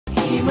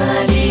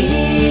Himali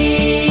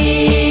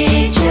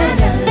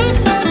channel,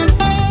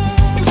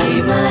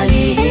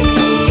 Himali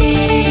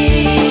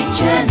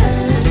channel,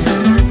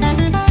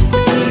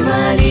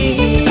 Himali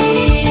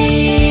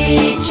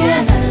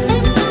channel.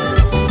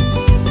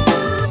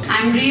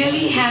 I'm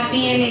really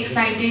happy and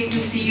excited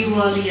to see you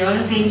all here.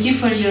 Thank you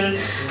for your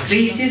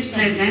gracious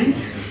presence.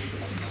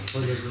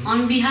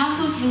 On behalf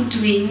of Root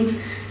Wings,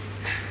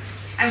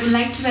 I would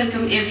like to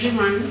welcome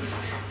everyone.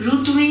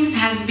 Root Wings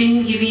has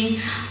been giving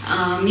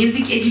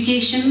music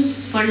education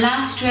for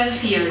last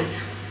 12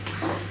 years.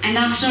 And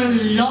after a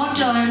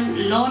lot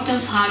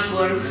of hard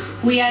work,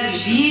 we are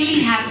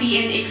really happy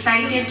and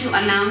excited to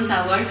announce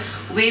our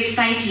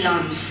website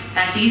launch,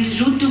 that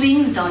is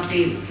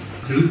rootwings.in.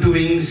 Root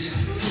Wings,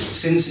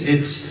 since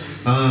it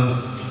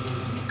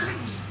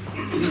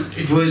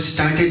was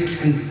started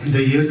in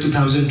the year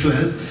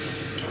 2012,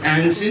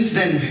 and since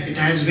then it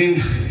has been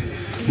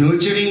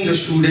nurturing the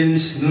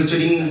students,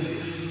 nurturing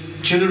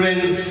children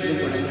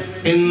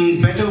in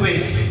better way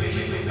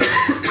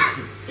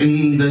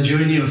in the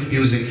journey of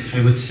music,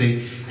 I would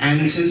say.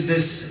 And since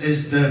this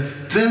is the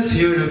 12th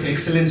year of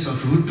excellence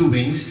of Root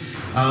Wings,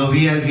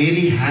 we are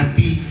very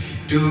happy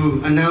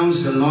to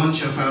announce the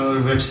launch of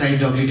our website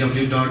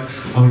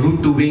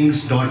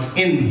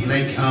www.rootwings.in,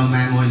 like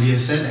ma'am earlier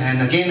said.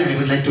 And again, I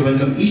would like to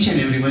welcome each and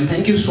everyone.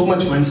 Thank you so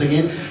much once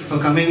again for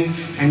coming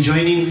and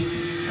joining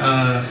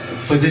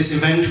for this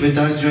event with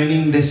us,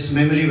 joining this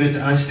memory with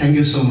us. Thank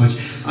you so much.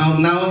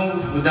 Now,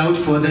 without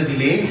further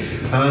delay,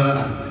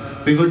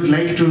 we would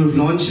like to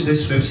launch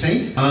this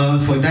website.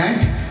 For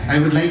that, I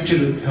would like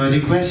to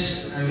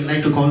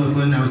call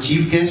upon our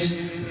chief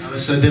guest,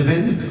 Sir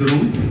Deven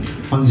Groom,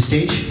 on the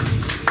stage.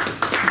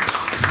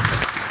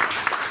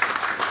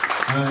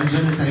 As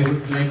well as I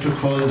would like to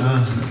call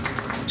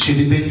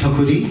Shridipet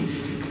Thakuri,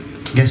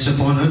 guest of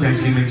honor,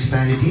 Darjeeling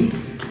Municipality.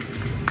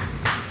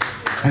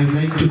 I would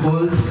like to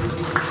call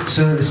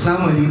Sir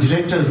Islam Ali,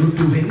 Director, Root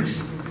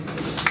Wings.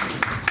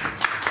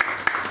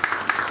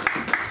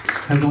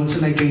 I would also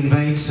like to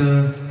invite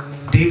Sir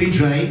David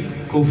Rai,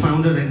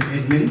 co-founder and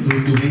admin,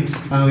 Root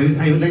Wings. I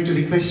would like to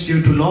request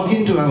you to log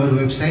into our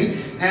website,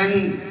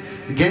 and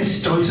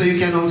guest also, you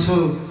can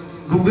also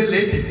Google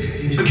it.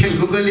 You can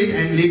Google it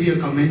and leave your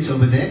comments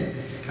over there.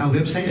 Our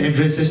website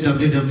address is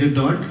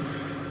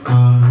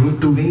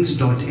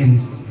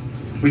www.rootwings.in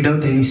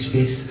without any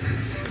space.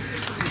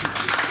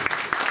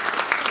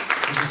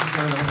 This is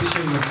our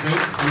official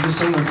website. Thank you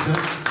so much, sir.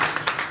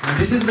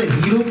 This is the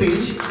hero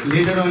page.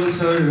 Later on,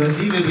 Sir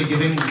Razi will be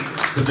giving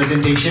the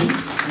presentation.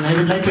 And I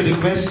would like to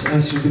request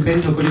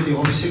Shridipet Thakuri to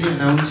officially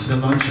announce the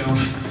launch of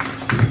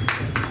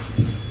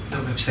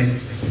the website.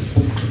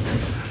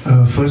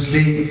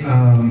 Firstly,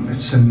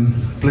 it's a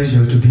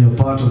pleasure to be a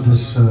part of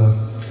this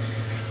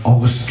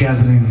august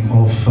gathering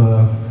of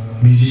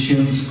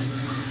musicians.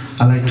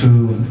 I'd like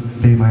to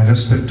pay my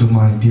respect to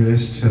my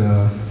dearest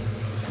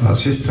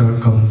sister,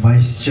 come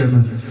Vice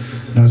Chairman,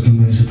 Darjeeling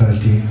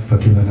Municipality,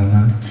 Pratibha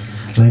Nana.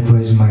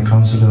 Likewise, my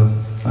councillor,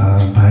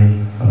 Bhai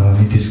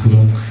Nitish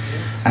Guru,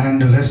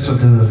 and the rest of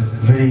the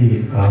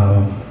very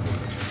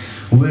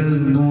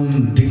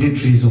well-known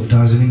dignitaries of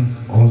Darjeeling,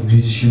 all the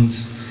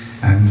musicians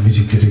and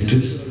music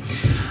directors.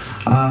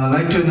 I'd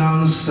like to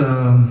announce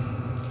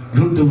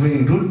Root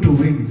to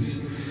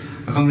Wings.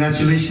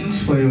 Congratulations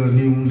for your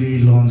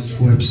newly launched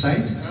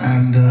website,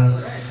 and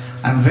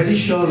I'm very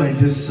sure like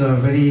this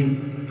very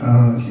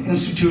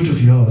institute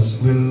of yours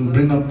will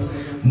bring up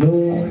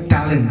more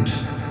talent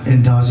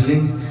in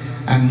Darjeeling,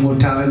 and more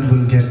talent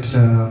will get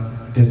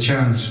their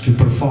chance to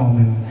perform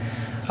in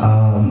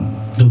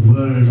the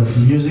world of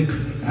music.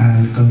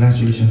 And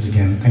congratulations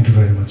again. Thank you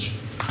very much.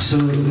 So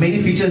many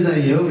features are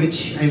here,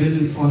 which I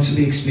will also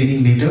be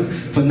explaining later.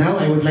 For now,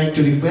 I would like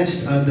to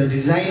request the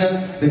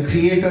designer, the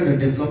creator, the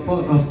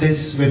developer of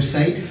this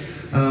website,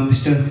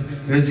 Mr.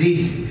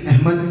 Razi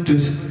Ahmad, to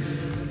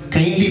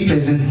kindly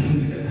present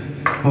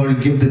or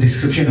give the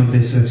description of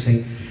this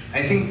website.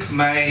 I think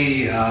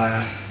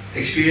my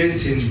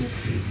experience in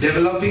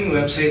developing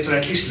websites, or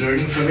at least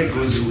learning from it,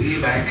 goes way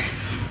back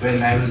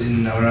when I was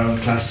in around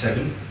class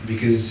 7,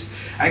 because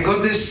I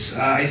got this,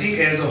 I think,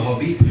 as a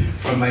hobby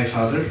from my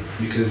father,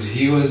 because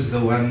he was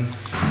one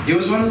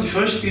of the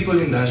first people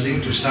in Darjeeling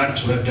to start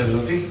web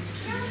developing,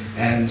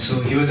 and so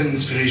he was an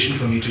inspiration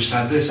for me to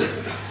start this.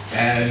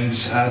 And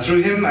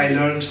through him, I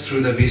learned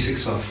through the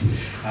basics of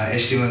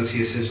HTML,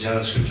 CSS,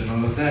 JavaScript, and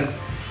all of that.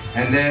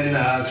 And then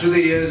through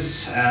the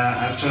years,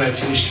 after I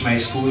finished my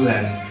school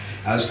and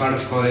I was part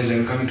of college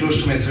and coming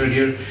close to my 3rd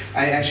year,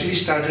 I actually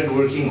started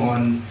working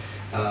on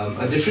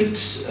a different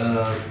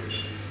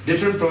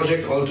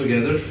project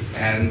altogether,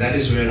 and that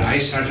is where I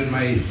started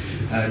my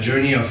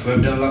journey of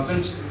web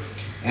development.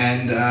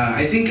 And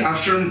I think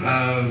after,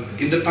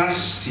 in the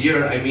past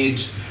year, I made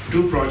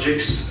 2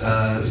 projects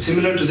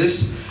similar to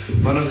this.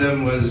 One of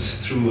them was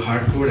through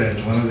hardcore,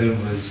 and one of them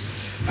was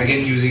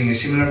again using a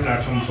similar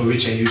platform for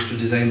which I used to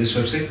design this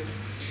website.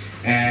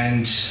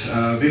 And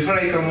before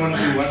I come on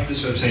to what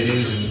this website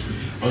is and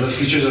all the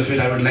features of it,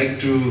 I would like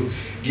to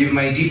give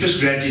my deepest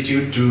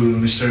gratitude to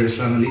Mr.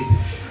 Islam Ali,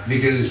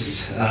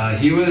 because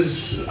he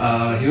was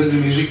the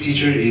music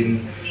teacher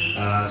in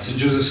St.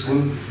 Joseph's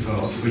School,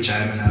 of which I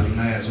am an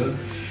alumni as well.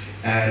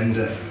 And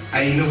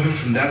I know him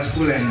from that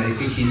school, and I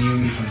think he knew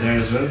me from there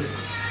as well.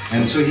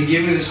 And so he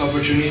gave me this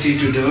opportunity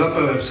to develop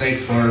a website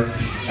for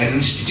an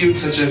institute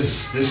such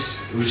as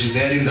this, which is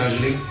there in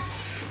Darjeeling.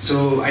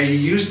 So I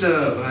use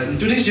in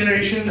today's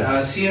generation,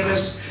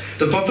 CMS,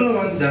 the popular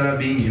ones that are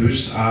being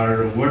used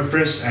are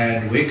WordPress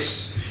and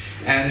Wix.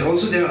 And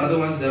also there are other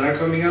ones that are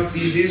coming up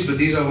these days, but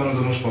these are one of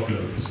the most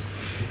popular ones.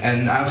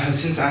 And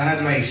since I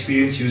had my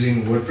experience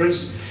using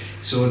WordPress,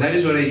 so that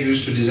is what I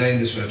used to design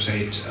this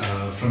website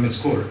from its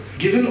core.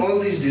 Given all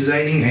these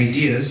designing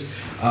ideas,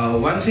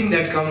 one thing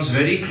that comes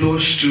very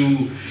close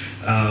to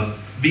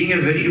being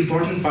a very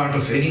important part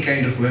of any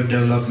kind of web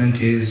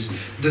development is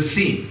the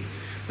theme.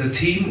 The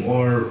theme,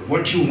 or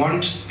what you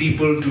want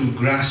people to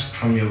grasp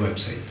from your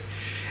website.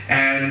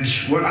 And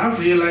what I've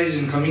realized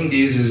in coming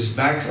days is,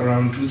 back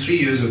around 2-3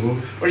 years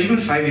ago, or even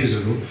 5 years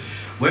ago,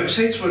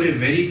 websites were a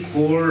very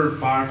core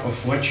part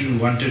of what you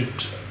wanted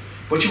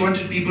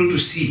people to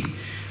see,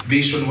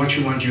 based on what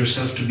you want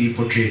yourself to be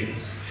portrayed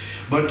as.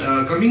 But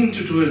coming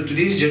into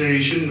today's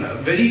generation,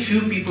 very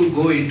few people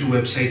go into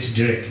websites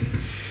directly.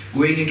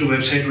 Going into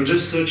website or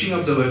just searching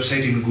up the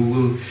website in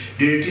Google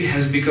directly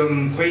has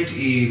become quite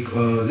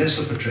less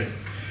of a trend.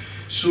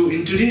 So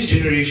in today's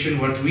generation,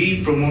 what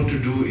we promote to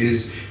do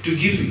is to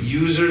give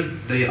user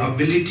the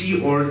ability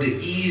or the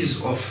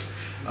ease of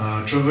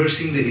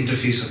traversing the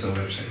interface of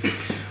the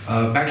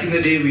website. Back in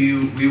the day,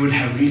 we would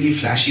have really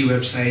flashy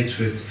websites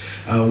with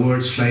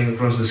words flying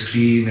across the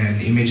screen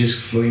and images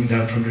flowing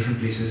down from different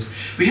places.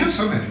 We have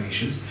some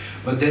animations,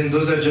 but then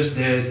those are just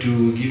there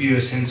to give you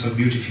a sense of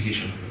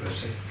beautification of the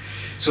website.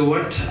 So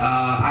what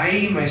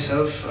I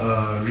myself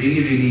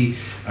really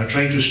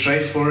try to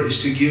strive for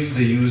is to give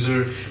the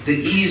user the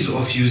ease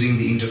of using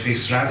the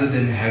interface rather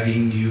than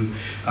having you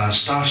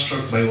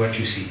starstruck by what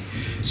you see.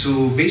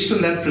 So based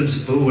on that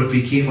principle, what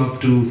we came up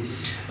to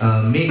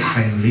make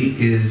finally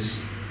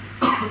is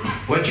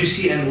what you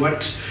see and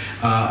what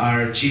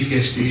our chief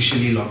guest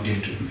initially logged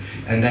into,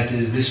 and that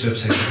is this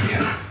website that we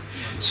have.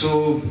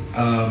 So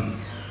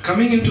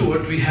coming into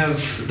what we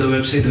have, the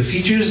website, the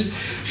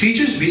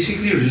features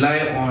basically rely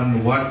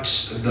on what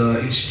the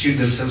institute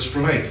themselves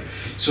provide.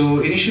 So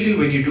initially,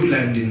 when you do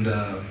land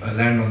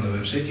on the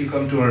website, you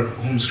come to our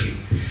home screen,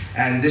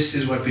 and this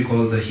is what we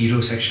call the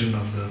hero section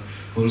of the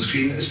home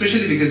screen,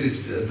 especially because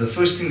it's the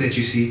first thing that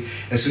you see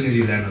as soon as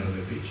you land on the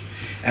web page.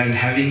 And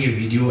having a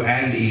video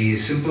and a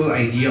simple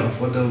idea of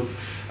what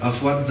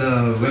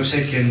the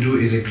website can do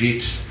is a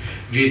great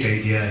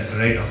idea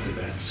right off the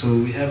bat. So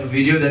we have a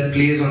video that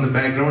plays on the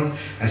background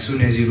as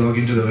soon as you log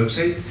into the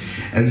website,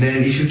 and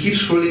then if you keep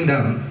scrolling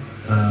down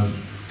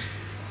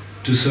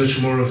to search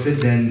more of it,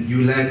 then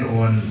you land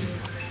on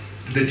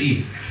the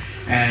team.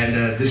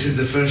 And this is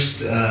the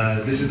first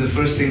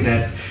thing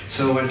that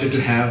Sir wanted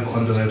to have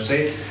on the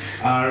website,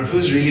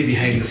 who's really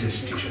behind this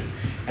institution.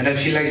 And I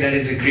feel like that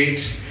is a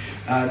great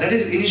that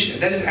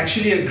is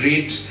actually a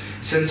great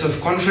sense of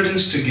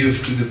confidence to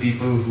give to the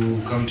people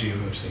who come to your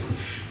website,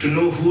 to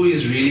know who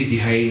is really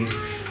behind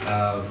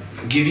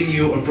giving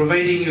you or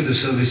providing you the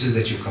services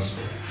that you've come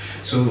for.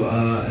 So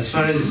as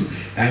far as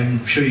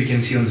I'm sure you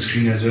can see on the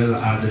screen as well,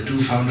 are the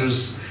two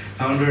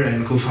founder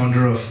and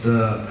co-founder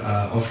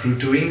of Root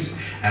 2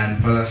 Wings,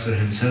 and Pala sir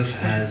himself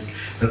as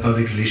the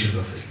public relations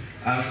officer.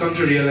 I've come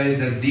to realize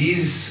that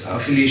these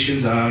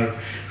affiliations are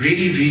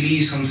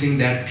really something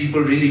that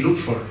people really look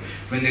for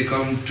when they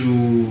come to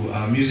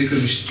musical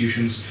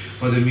institutions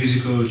for their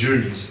musical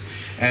journeys.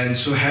 And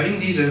so having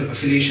these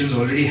affiliations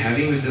already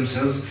having with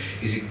themselves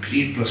is a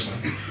great plus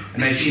one.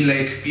 And I feel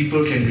like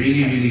people can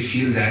really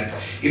feel that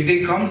if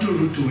they come to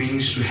Root 2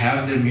 Wings to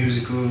have their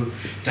musical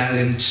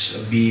talent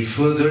be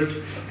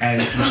furthered and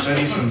to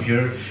study from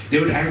here, they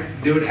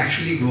would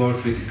actually go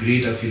out with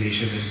great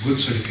affiliations and good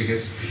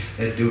certificates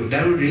that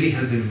would really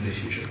help them in the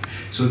future.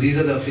 So these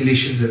are the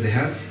affiliations that they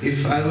have.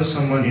 If I was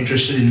someone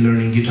interested in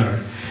learning guitar,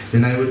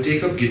 then I would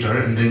take up guitar,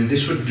 and then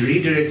this would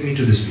redirect me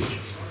to this page,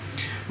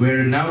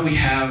 where now we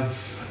have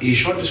a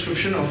short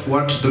description of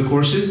what the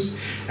course is,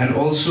 and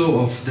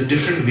also of the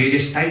different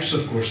various types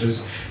of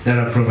courses that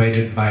are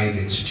provided by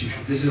the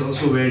institution. This is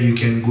also where you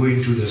can go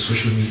into the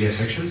social media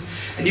sections,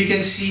 and you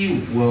can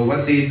see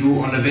what they do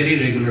on a very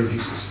regular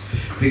basis,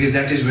 because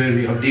that is where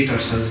we update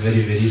ourselves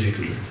very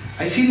regularly.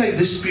 I feel like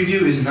this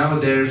preview is now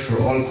there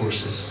for all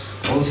courses.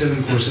 All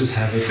 7 courses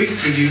have a quick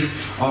preview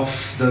of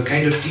the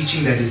kind of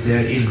teaching that is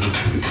there in Root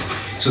 2 Wings.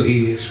 So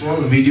a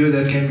small video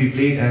that can be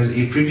played as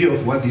a preview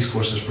of what these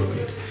courses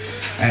provide.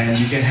 And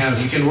you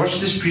can watch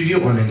this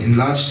preview on an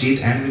enlarged state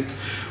and with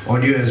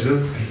audio as well.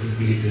 I don't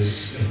believe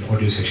there's an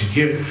audio section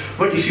here.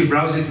 But if you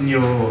browse it in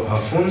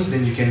your phones,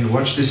 then you can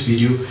watch this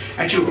video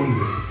at your own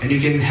way. And you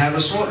can have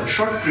a short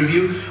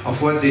preview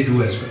of what they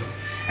do as well.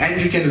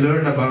 And you can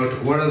learn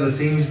about what are the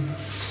things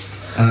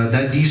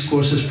that these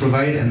courses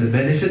provide and the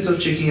benefits of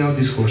checking out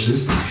these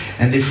courses.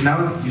 And if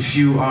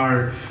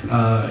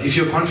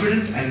you're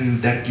confident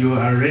and that you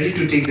are ready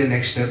to take the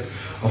next step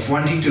of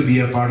wanting to be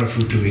a part of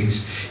Root to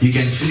Wings, you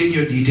can fill in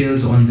your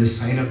details on this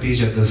sign-up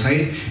page at the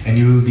side, and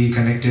you will be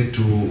connected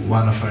to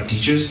one of our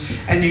teachers,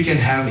 and you can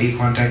have a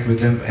contact with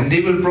them, and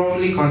they will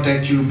probably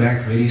contact you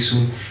back very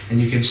soon,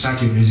 and you can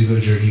start your musical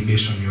journey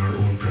based on your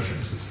own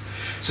preferences.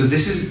 So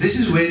this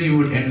is where you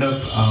would end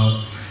up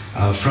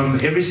from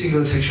every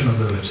single section of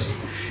the website.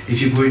 If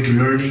you go into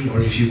learning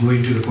or if you go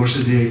into the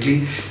courses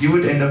directly, you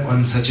would end up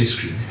on such a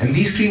screen. And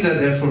these screens are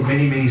there for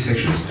many, many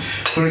sections.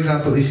 For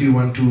example, if you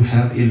want to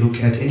have a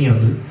look at any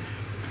other,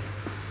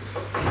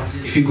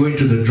 if you go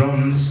into the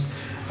drums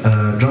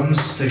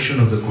section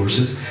of the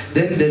courses,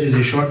 then there is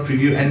a short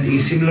preview, and a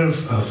similar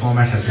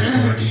format has been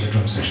covered in the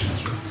drum section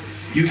as well.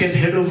 You can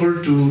head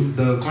over to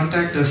the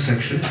contact us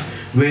section,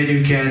 where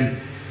you can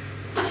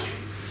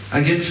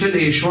again fill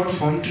a short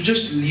form to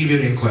just leave your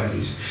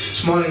inquiries,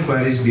 small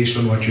inquiries based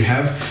on what you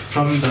have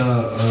from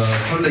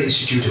the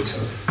institute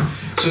itself.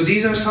 So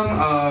these are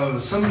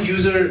some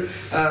user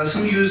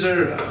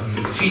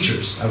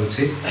features, I would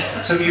say,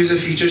 some user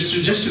features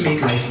just to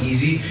make life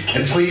easy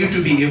and for you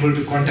to be able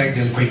to contact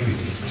them quite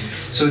quickly.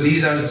 So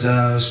these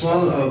are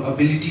small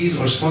abilities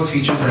or small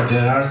features that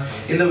there are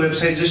in the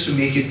website just to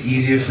make it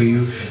easier for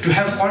you to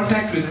have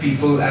contact with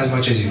people as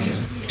much as you can.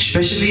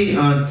 Especially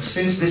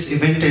since this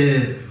event,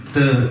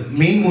 the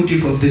main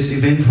motive of this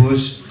event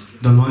was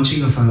the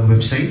launching of our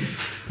website,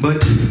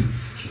 but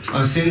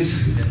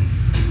since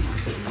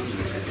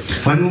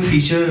one more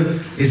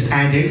feature is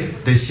added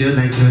this year,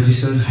 like Raji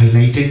sir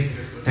highlighted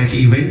that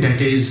event,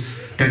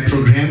 that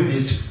program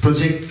is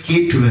Project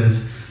K-12.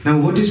 Now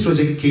what is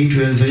Project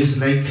K-12 is,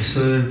 like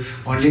sir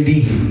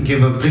already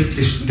gave a brief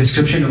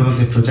description about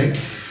the project,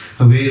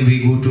 where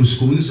we go to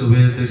schools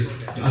where the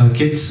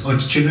kids or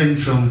children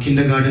from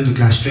kindergarten to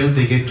class 12,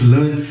 they get to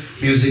learn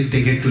music,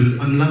 they get to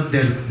unlock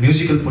their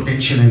musical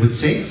potential, I would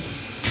say.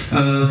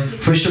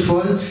 First of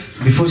all,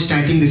 before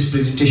starting this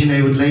presentation,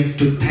 I would like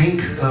to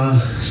thank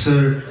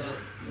Sir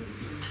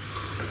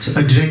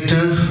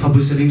Director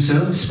Abu Salim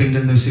sir,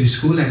 Spindle Nursery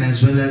School, and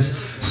as well as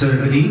Sir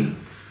Ali,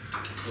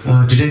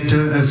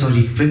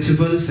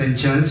 Principal St.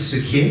 Charles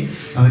Sikhe.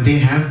 They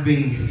have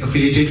been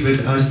affiliated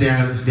with us, they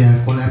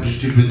have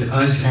collaborated with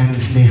us, and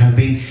they have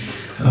been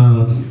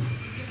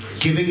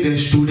giving their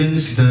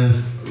students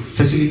the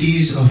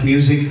facilities of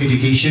music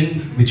education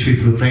which we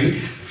provide.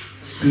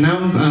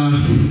 Now,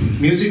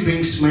 music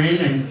brings smile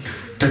and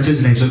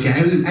touches lives. Okay,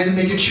 I'll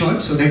make it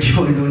short so that you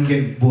all don't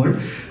get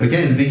bored.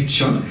 Okay, I'll make it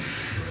short.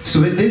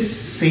 So with this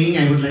saying,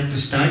 I would like to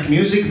start.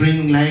 Music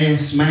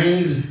brings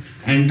smiles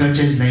and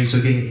touches lives.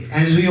 Okay,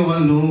 as we all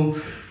know,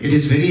 it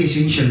is very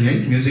essential,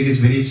 right? Music is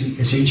very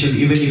essential,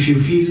 even if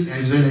you feel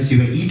as well as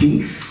you are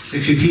eating. So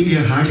if you feel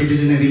your heart, it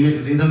is in a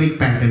rhythmic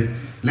pattern.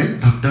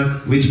 Like dhak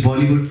dhak, which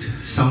Bollywood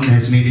sound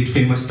has made it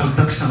famous, dhak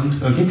dhak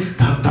sound, okay?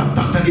 Dhak dhak,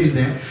 dhak dhak is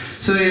there.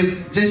 So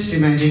just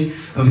imagine,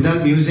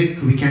 without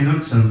music, we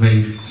cannot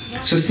survive.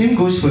 So same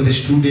goes for the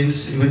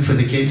students, even for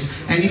the kids.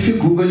 And if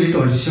you Google it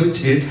or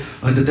research it,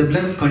 the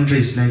developed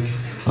countries like,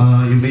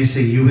 you may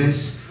say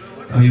US,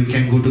 you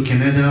can go to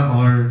Canada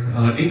or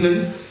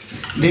England,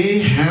 they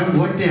have,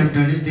 what they have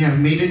done is they have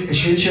made it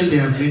essential, they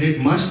have made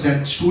it must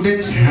that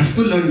students have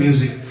to learn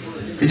music.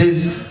 It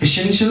is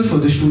essential for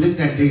the students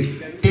that they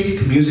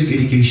take music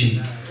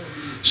education,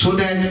 so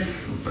that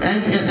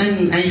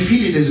and I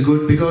feel it is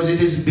good because it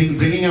is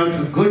bringing out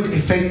a good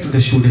effect to the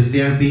students.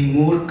 They are being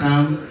more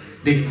calm,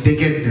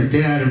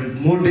 they are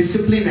more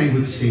disciplined, I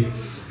would say,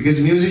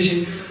 because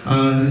musician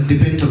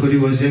Dipen Thakuri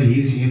was there,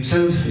 he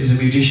himself is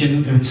a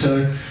musician, and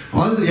sir,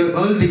 all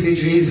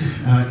dignitaries,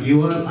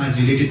 you all are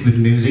related with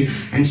music,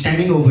 and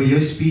standing over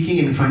here speaking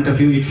in front of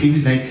you, it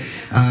feels like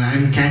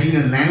I'm carrying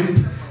a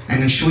lamp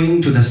and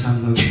showing to the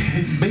sun.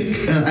 Okay? But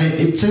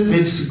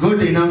it's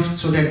good enough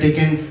so that they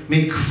can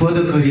make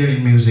further career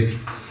in music.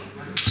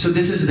 So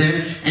this is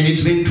there, and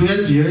it's been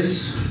 12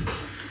 years.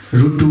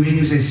 Root to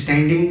Wings is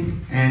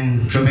standing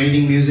and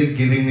providing music,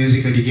 giving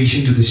music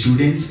education to the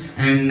students,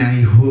 and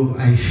I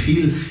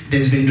feel it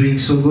has been doing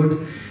so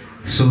good.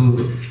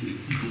 So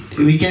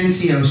we can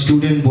see our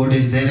student board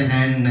is there,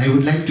 and I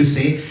would like to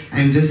say,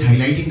 I'm just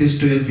highlighting this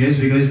 12 years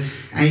because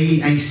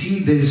I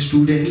see the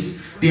students,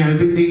 they have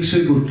been doing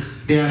so good.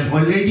 They are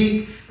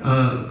already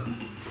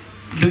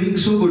doing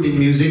so good in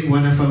music.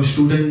 One of our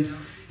students,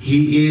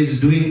 he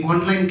is doing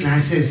online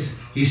classes.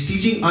 He's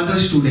teaching other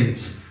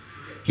students.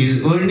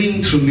 He's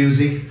earning through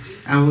music.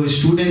 Our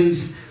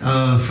students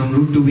from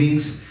Root to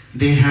Wings,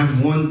 they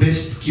have won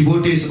Best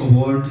Keyboardist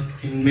Award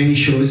in many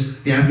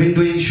shows. They have been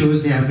doing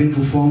shows, they have been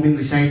performing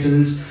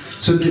recitals.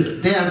 So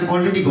they have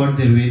already got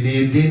their way.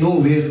 They know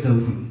where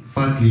the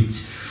path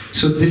leads.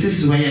 So this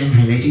is why I'm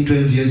highlighting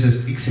 12 years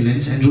of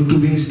excellence, and Root to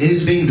Wings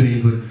is being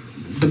doing good.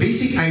 The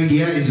basic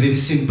idea is very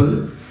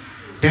simple,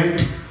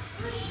 that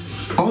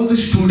all the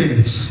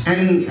students,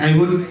 and I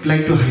would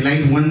like to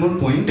highlight one more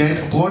point,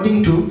 that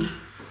according to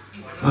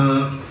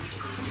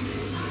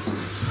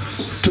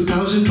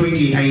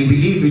 2020, I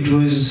believe it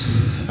was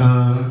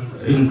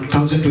in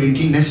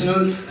 2020,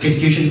 National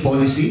Education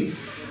Policy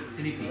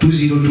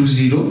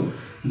 2020,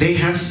 they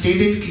have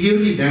stated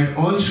clearly that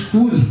all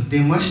schools,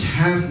 they must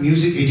have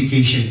music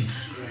education.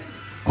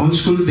 all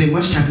school they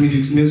must have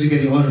music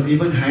or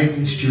even higher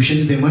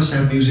institutions they must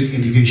have music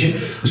education.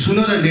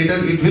 Sooner or later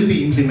it will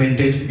be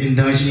implemented in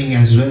Darjeeling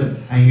as well,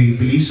 I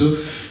believe so.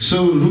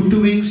 So Root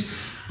to Wings,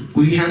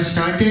 we have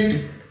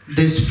started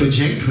this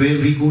project where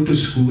we go to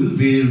school,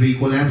 where we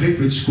collaborate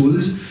with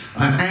schools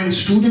and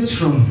students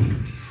from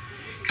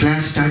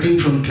starting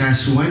from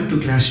class 1 to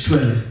class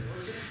 12.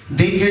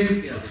 They get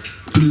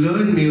to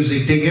learn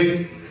music, they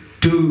get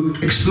to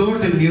explore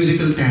their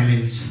musical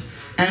talents.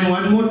 And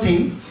one more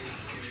thing,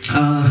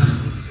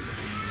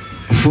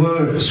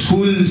 for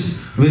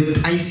schools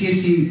with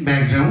ICSE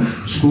background,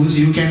 schools,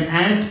 you can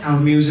add our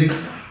music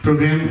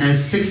program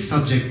as 6th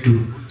subject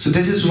too. So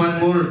this is one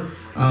more,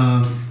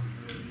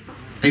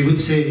 I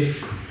would say,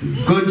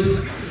 good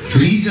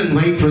reason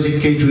why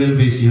Project K-12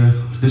 is here.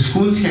 The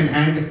schools can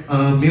add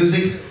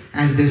music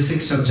as their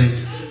 6th subject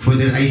for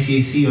their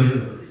ICSE or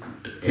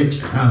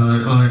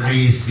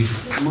ISC.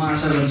 म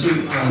आशा गर्छु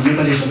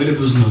नेपाली सबैले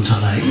बुझ्नुहुन्छ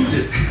होला है।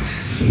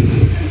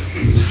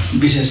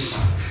 विशेष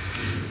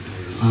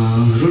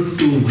root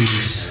to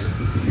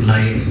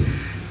विङ्सलाई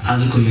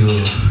आजको यो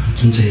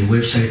जुन चाहिँ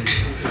website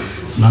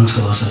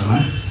लन्चको अवसरमा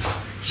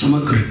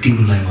समग्र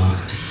टिमलाई म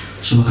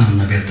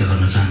शुभकामना व्यक्त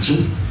गर्न चाहन्छु।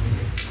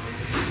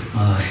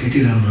 यति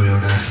राम्रो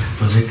एउटा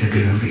प्रोजेक्ट, यति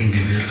राम्रो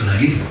इन्डिभिजुअलको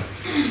लागि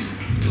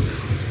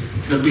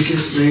र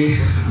विशेष चाहिँ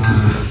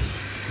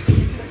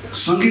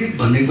सङ्गीत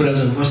भन्ने कुरा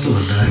चाहिँ कस्तो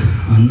भन्दा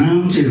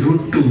नाम चाहिँ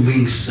रुट टु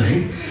विङ्स है,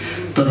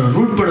 तर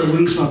रुटबाट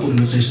विङ्समा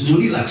पुग्नु चाहिँ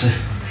जुनी लाग्छ।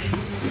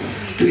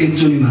 त्यो एक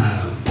जुनीमा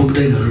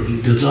पुग्दैन,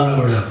 त्यो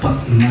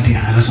जराबाट माथि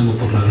हाँगासम्म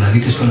पुग्नको लागि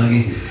त्यसको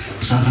लागि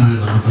साधना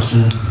गर्नुपर्छ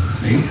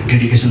है,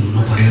 डेडिकेसन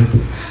हुनु पऱ्यो,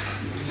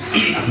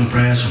 आफ्नो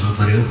प्रयास हुनु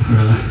पऱ्यो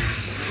र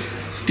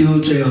त्यो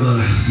चाहिँ अब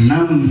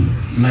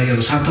नामलाई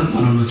अब सार्थक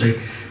बनाउनु चाहिँ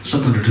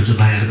सबभन्दा ठुलो चाहिँ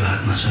बाहिरको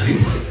हातमा छ है।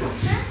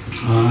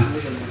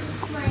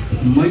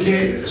 मैले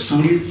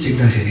सङ्गीत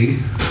सिक्दाखेरि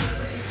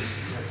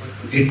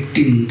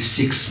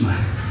 86 मा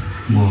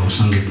म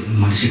सङ्गीत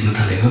मैले सिक्न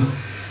थालेको।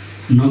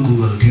 न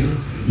गुगल थियो,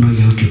 न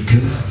युट्युब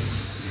थियो,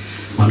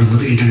 भन्नुको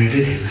त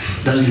इन्टरनेटै थिएन,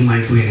 दार्जिलिङमा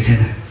आइपुगेको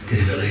थिएन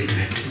त्यति बेला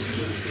इन्टरनेट।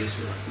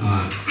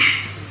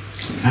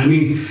 हामी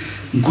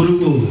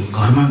गुरुको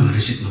घरमा गएर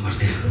सिक्नु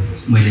पर्थ्यो।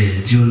 मैले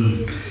जीवन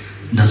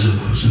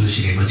दाजुसँग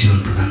सिकेको, जीवन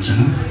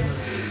प्रधानसँग।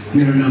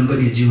 मेरो नाम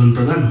पनि जीवन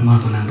प्रधान,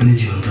 उहाँको नाम पनि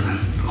जीवन प्रधान,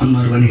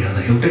 अनुहार पनि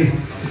हेर्दा एउटै,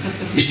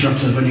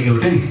 स्ट्रक्चर पनि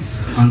एउटै।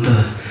 अन्त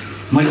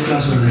मैले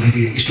क्लास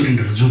गर्दाखेरि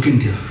स्टुडेन्टहरू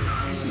जोकिन्थ्यो,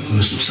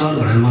 सर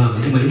भनेर मलाई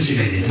भन्थ्यो, मैले पनि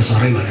सिकाइदिन्थेँ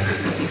सरै भनेर।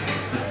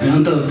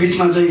 अन्त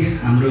बिचमा चाहिँ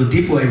हाम्रो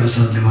दिप वाइबा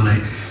सरले मलाई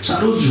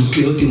साह्रो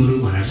झुक्क्यो तिम्रो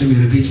भनेर चाहिँ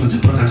मेरो बिचमा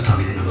चाहिँ प्रकाश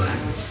थपिदिनु भयो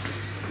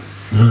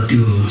र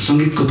त्यो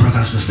सङ्गीतको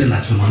प्रकाश जस्तै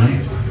लाग्छ मलाई।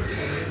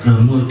 र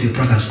म त्यो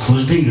प्रकाश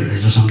खोज्दै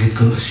हिँड्दैछु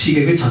सङ्गीतको।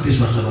 सिकेकै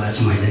 36 वर्ष भएछ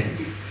मैले।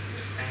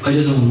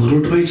 अहिलेसम्म म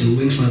रुटमै छु,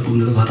 विङ्समा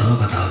पुग्नु त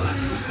कता हो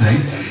है।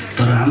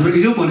 तर हाम्रो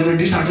यो भनेर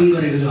डिसहार्टन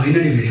गरेको चाहिँ होइन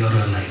नि, फेरि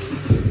अरूहरूलाई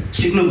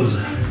सिक्नुपर्छ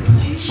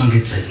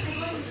सङ्गीत चाहिँ।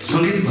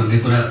 सङ्गीत भन्ने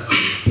कुरा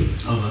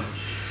अब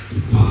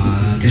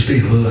त्यस्तै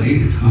हो है,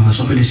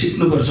 सबैले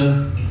सिक्नुपर्छ।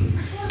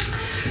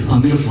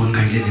 मेरो फोन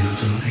कहिले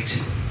दिनुहुन्छ मलाई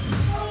एकछिन।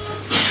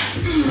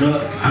 र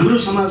हाम्रो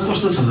समाज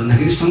कस्तो छ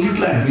भन्दाखेरि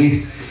सङ्गीतलाई हामी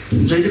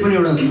जहिले पनि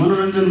एउटा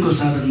मनोरञ्जनको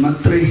साधन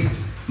मात्रै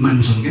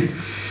मान्छौँ क्या।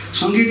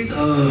 सङ्गीत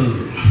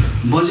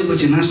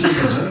बजेपछि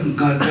नाच्नुपर्छ,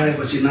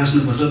 गाएपछि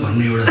नाच्नुपर्छ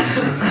भन्ने एउटा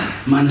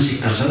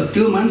मानसिकता छ।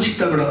 त्यो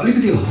मानसिकताबाट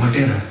अलिकति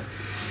हटेर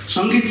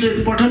सङ्गीत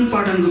चाहिँ पठन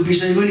पाठनको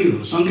विषय पनि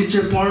हो, सङ्गीत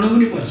चाहिँ पढ्नु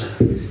पनि पर्छ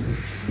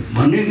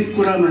भन्ने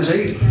कुरामा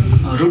चाहिँ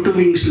रुट टु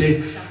विङ्सले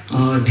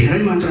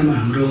धेरै मात्रामा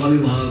हाम्रो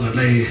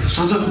अभिभावकहरूलाई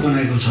सजग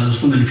बनाएको छ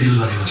जस्तो मैले फिल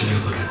गरेको छु। यो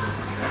कुरा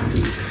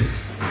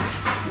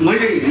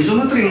मैले हिजो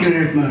मात्र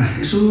इन्टरनेटमा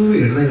यसो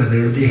हेर्दै गर्दा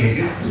एउटा देखेँ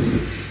क्या।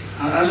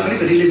 आज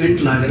अलिक रिलेभेन्ट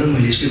लागेर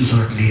मैले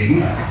स्क्रिनसट लिएँ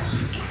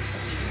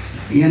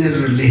कि यहाँनिर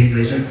लेखेको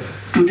रहेछ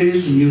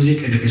टुडेज म्युजिक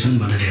एडुकेसन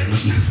भनेर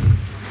हेर्नुहोस् न।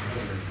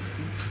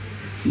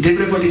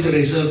 देब्रेपट्टि चाहिँ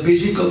रहेछ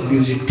बेसिक अफ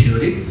म्युजिक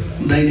थ्योरी,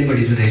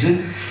 दाहिनेपट्टि चाहिँ रहेछ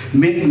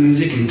मेक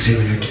म्युजिक इन 3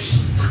 मिनट्स।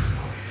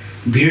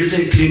 भिड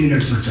चाहिँ 3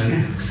 मिनट्समा छ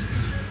क्या।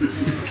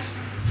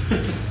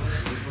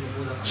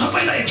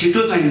 सबैलाई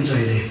छिटो चाहिन्छ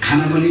अहिले,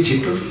 खाना पनि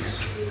छिटो,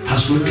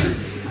 फास्टफुड है।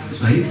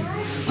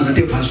 अन्त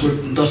त्यो फास्टफुड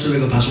 10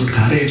 रुपियाँको फास्टफुड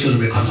खाएर 100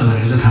 रुपियाँ खर्च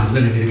गरेर चाहिँ थाहा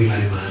हुँदैन फेरि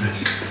बिमारी भएर।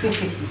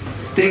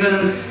 त्यही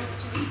कारण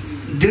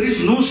there is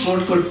no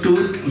shortcut to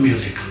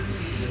music.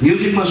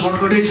 म्युजिकमा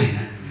सर्टकटै छैन।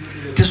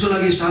 त्यसको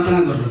लागि साधना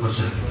गर्नुपर्छ,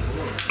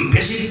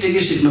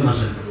 बेसिकदेखि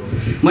सिक्नुपर्छ।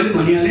 मैले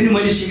भनिहालेँ नि,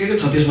 मैले सिकेको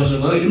 36 वर्ष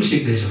भयो, अहिले पनि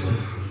सिक्दैछु।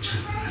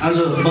 आज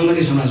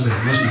बङ्गाली समाजमा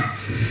हेर्नुहोस् न,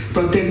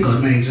 प्रत्येक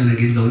घरमा एकजना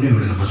गीत गाउने,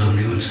 एउटा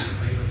बजाउने हुन्छ।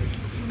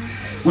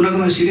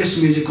 उनीहरूकोमा सिरियस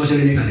म्युजिक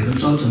कसरी निकाल्यो भने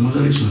चल्छ,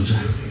 मजाले सुन्छ।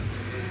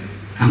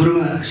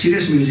 हाम्रोमा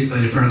सिरियस म्युजिक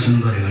अहिले प्रडक्सन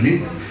गऱ्यो भने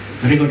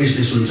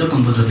रेकर्डिस्टले सुन्छ,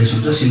 कम्पोजरले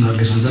सुन्छ,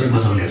 सिङ्गरले सुन्छ र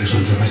बजाउनेहरूले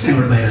सुन्छ, बस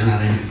त्यहाँबाट बाहिर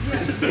जाँदैन।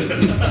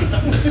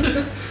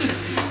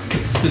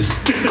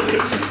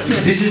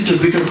 This is the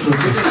bitter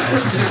truth.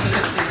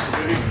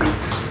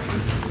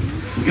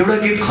 एउटा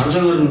गीत खर्च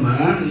गर्नुमा,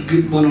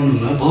 गीत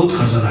बनाउनुमा बहुत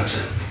खर्च लाग्छ।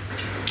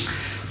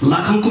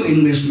 लाखौँको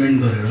इन्भेस्टमेन्ट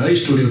गरेर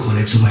स्टुडियो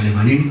खोलेको छु मैले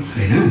पनि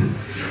होइन,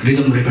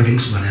 रिदम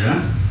रेकर्डिङ्स भनेर।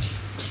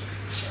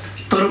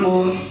 तर तर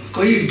म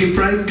कोही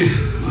डिप्राइभ्ड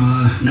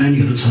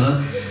नानीहरू छ,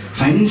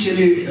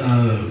 फाइनेन्सियली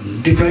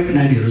डिप्राइभ्ड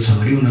नानीहरू छ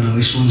भने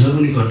उनीहरूलाई स्पोन्सर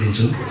पनि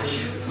गरिदिन्छु।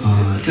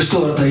 त्यसको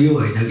अर्थ यो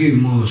होइन कि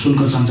म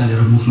सुनको चम्चा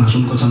लिएर मुखमा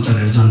सुनको चम्चा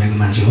लिएर जन्मेको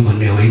मान्छे हो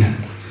भन्ने होइन।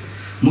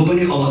 म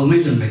पनि अभावमै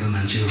जन्मेको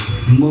मान्छे हो।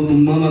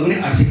 ममा पनि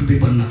आर्थिक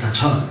विपन्नता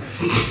छ,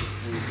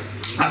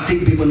 आर्थिक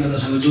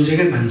विपन्नतासँग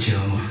जुझेकै मान्छे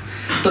हो म।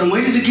 तर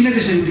मैले चाहिँ किन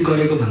त्यसरी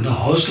गरेको भन्दा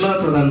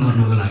हौसला प्रदान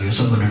गर्नको लागि हो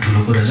सबभन्दा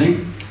ठुलो कुरा चाहिँ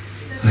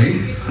है।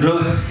 र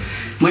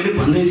मैले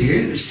भन्दै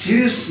थिएँ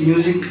सिरियस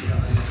म्युजिक,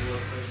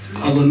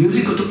 अब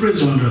म्युजिकको थुप्रै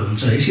जनर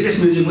हुन्छ है, सिरियस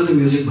म्युजिक मात्रै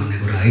म्युजिक भन्ने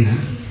कुरा होइन।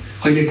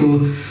 अहिलेको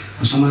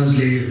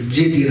समाजले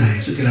जे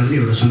दिइरहेको छ त्यसलाई पनि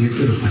एउटा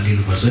सङ्गीतकै रूपमा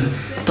लिनुपर्छ।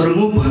 तर म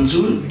भन्छु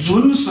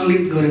जुन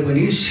सङ्गीत गरे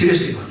पनि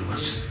सिरियसली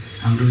गर्नुपर्छ।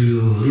 हाम्रो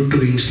यो रुट टु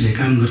विङ्सले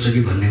काम गर्छ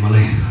कि भन्ने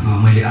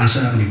मैले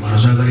आशा अनि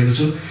भरोसा गरेको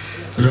छु।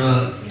 र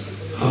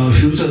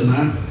फ्युचरमा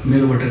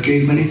मेरोबाट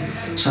केही पनि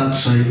साथ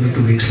सहयोग रुट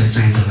टु विङ्सलाई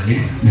चाहिन्छ भने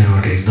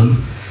मेरोबाट एकदम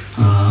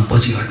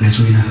पछि हट्ने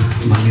छुइनँ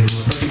भन्ने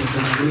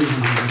प्रतिबद्धता पनि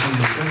जनाएको छ।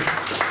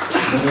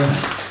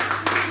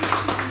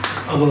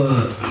 अब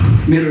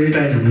मेरो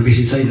रिटायर हुन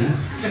बेसी छैन,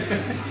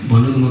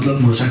 भन्नुको मतलब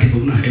म 60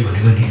 पुग्न आँटेँ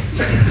भनेको नि।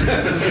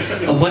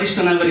 अब वरिष्ठ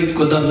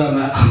नागरिकको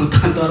दर्जामा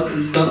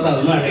दर्ता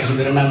हुन आँटेको छ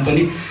मेरो नाम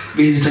पनि,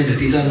 बेसी छैन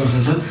 3-4 वर्ष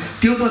छ।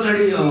 त्यो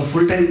पछाडि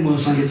फुल टाइम म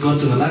सङ्गीत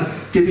गर्छु होला।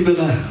 त्यति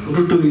बेला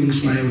रुट टु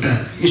विङ्समा एउटा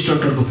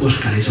इन्स्ट्रक्टरको पोस्ट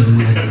खाली छ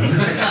मलाई।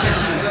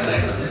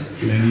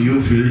 किनभने यो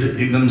फिल्ड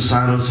एकदम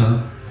साह्रो छ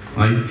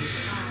है।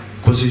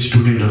 कसै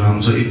स्टुडेन्टहरू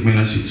आउँछ 1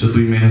 महिना सिक्छ,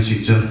 2 महिना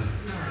सिक्छ,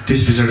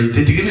 त्यस पछाडि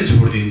त्यतिकै नै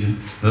छोडिदिन्छ।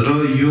 र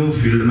यो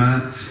फिल्डमा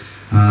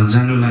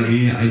जानु लागि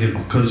अहिले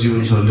भर्खर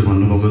जीवन सरले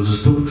भन्नुभएको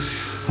जस्तो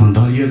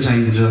धैर्य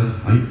चाहिन्छ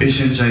है,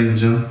 पेसेन्स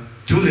चाहिन्छ।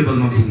 त्यो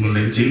लेभलमा पुग्नु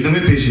लागि चाहिँ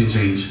एकदमै पेसेन्स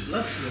चाहिन्छ।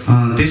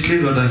 त्यसले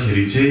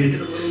गर्दाखेरि चाहिँ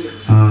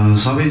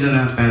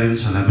सबैजना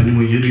प्यारेन्ट्सहरूलाई पनि म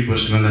यो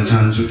रिक्वेस्ट गर्न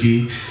चाहन्छु कि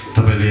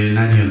तपाईँले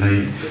नानीहरूलाई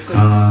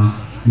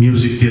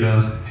म्युजिकतिर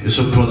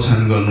यसो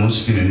प्रोत्साहन गर्नुहोस्।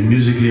 किनभने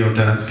म्युजिकले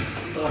एउटा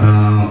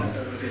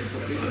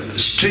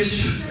स्ट्रेस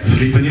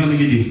फ्री पनि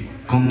अलिकति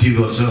कम्ती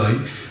गर्छ है।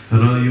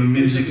 र यो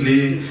म्युजिकले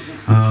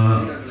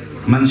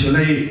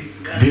मान्छेलाई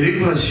धेरै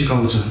कुरा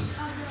सिकाउँछ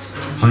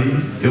है।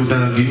 एउटा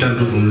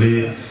गिटारको धुनले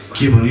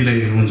के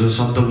भनिरहेको हुन्छ,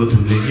 शब्दको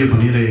धुनले के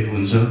भनिरहेको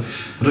हुन्छ।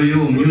 र यो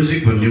म्युजिक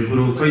भन्ने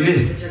कुरो कहिले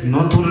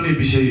नतोड्ने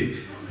विषय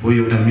हो।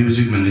 एउटा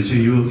म्युजिक भन्ने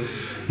चाहिँ यो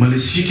मैले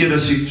सिकेर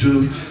सिक्छु,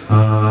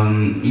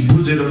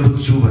 बुझेर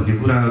बुझ्छु भन्ने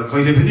कुरा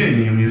कहिले पनि होइन।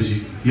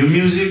 यो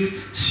म्युजिक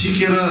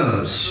सिकेर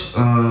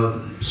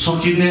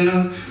सकिँदैन,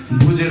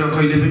 बुझेर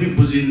कहिले पनि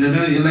बुझिँदैन।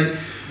 यसलाई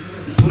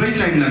पुरै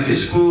टाइम लाग्छ,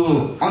 यसको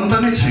अन्त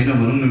नै छैन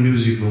भनौँ न।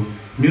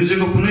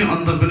 म्युजिकको कुनै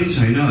अन्त पनि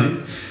छैन है।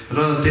 र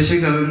त्यसै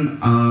कारण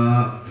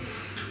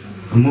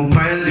म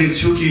प्रायः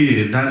देख्छु कि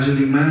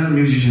दार्जिलिङमा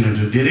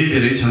म्युजिसियनहरू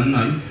धेरै छन्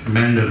है,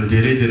 ब्यान्डहरू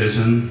धेरै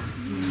छन्,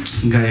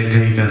 गायक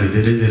गायिकाहरू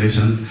धेरै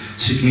छन्,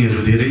 सिक्नेहरू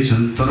धेरै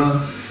छन्। तर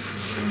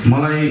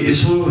मलाई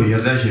यसो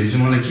हेर्दाखेरि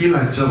चाहिँ मलाई के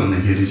लाग्छ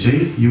भन्दाखेरि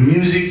चाहिँ यो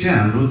म्युजिक चाहिँ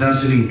हाम्रो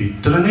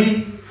दार्जिलिङभित्र नै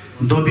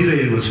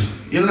दबिरहेको छ।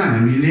 यसलाई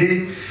हामीले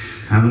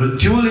हाम्रो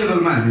त्यो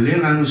लेभलमा हामीले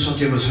लानु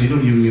सकेको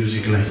छैनौँ यो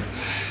म्युजिकलाई।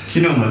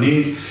 किनभने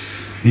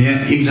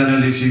यहाँ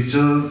एकजनाले सिक्छ,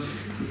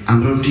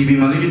 हाम्रो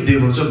टिभीमा अलिकति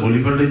देखाउँछ,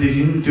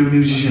 भोलिपल्टदेखि त्यो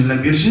म्युजिसियनलाई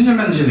बिर्सिन्छ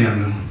मान्छेले।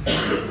 हाम्रो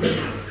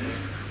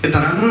यता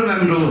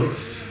राम्रो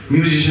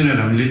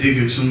म्युजिसियनहरू हामीले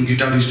देखेको छौँ,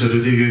 गिटारिस्टहरू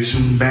देखेको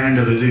छौँ,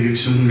 ब्यान्डहरू देखेको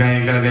छौँ,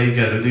 गायिका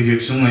गायिकाहरू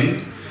देखेको छौँ है।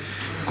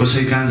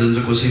 कसै कहाँ जान्छ,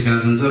 कसै कहाँ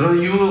जान्छ। र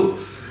यो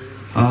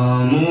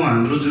म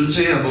हाम्रो जुन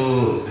चाहिँ अब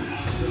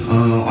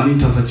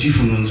अनिताका चिफ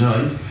हुनुहुन्छ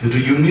है, र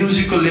यो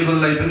म्युजिकको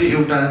लेभललाई पनि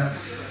एउटा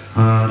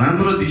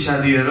राम्रो दिशा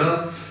दिएर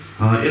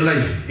यसलाई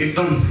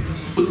एकदम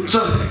उच्च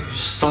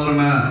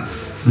स्तरमा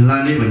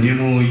लाने भन्ने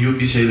म यो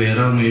विषय लिएर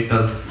म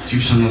एकताल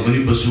चिफसँग पनि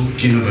बस्छु।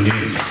 किनभने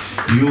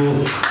यो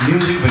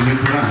म्युजिक भन्ने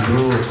कुरा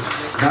हाम्रो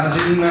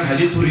दार्जिलिङमा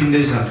खालि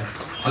तुरिँदैछ,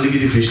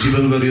 अलिकति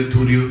फेस्टिभल गर्यो,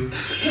 तुर्यो,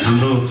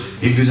 हाम्रो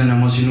 1-2जना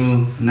मसिनो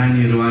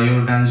नानीहरू आयो,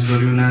 डान्स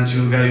गर्यो,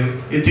 नाच्यो, गायो,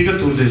 यतिकै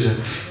तुर्दैछ।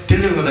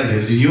 त्यसले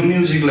गर्दाखेरि चाहिँ यो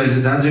म्युजिकलाई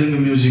चाहिँ, दार्जिलिङको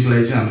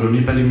म्युजिकलाई चाहिँ, हाम्रो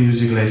नेपाली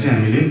म्युजिकलाई चाहिँ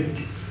हामीले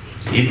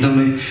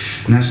एकदमै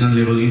नेसनल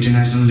लेभल,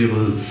 इन्टरनेसनल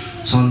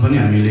लेभलसम्म पनि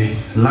हामीले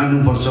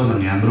लानुपर्छ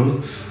भन्ने हाम्रो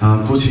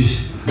कोसिस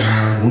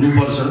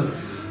हुनुपर्छ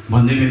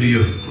भन्दै मेरो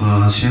यो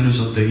सानो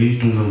शब्द यही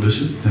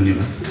टुङ्गाउँदछु।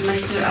 धन्यवाद।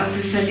 Mr. Abu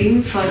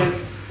Salim, for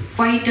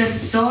quite a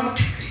short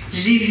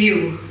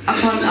review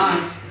upon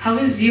us. How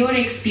is your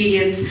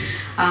experience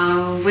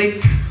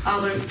with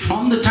our school?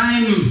 From the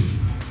time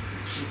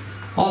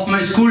of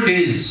my school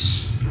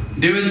days,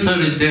 Devan sir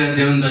is there,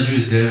 Devan Daju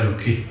is there,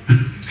 okay.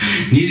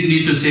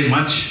 need to say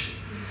much.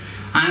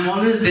 I am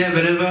always there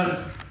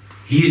wherever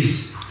he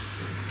is,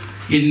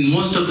 in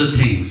most of the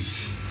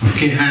things,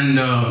 okay. And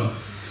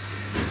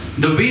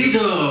the way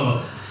the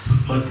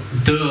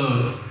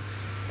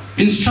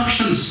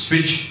instructions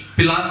which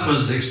Pilas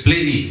was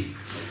explaining,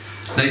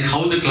 like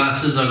how the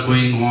classes are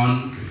going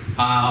on,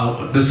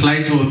 the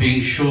slides were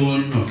being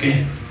shown,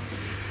 okay.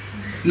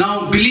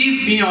 Now,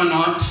 believe me or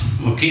not,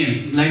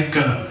 okay, like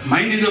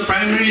mine is a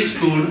primary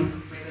school.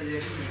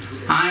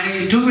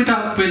 I took it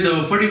up with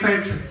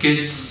 45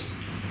 kids,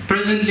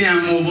 Presently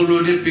I'm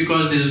overloaded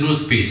because there is no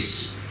space.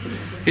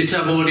 It's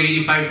about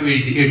 85 to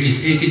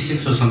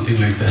 86 or something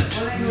like that.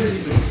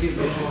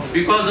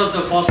 Because of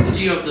the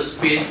paucity of the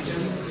space,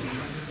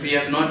 we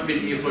have not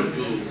been able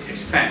to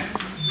expand.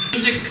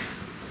 Music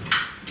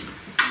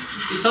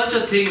is such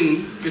a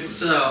thing.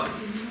 It's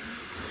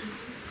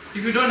if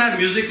you don't have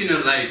music in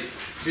your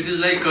life, it is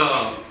like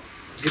a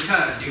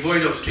guitar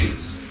devoid of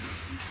strings.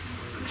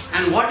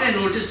 And what I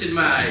noticed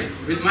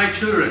with my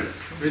children,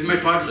 with my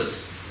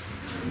toddlers,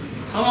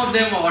 some of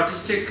them are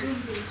autistic,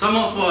 some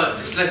of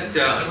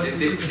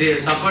they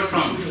suffered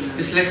from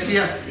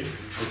dyslexia,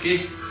 okay?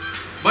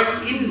 But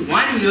in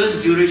 1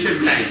 year's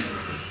duration time,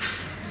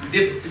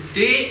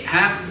 they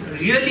have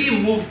really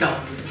moved up.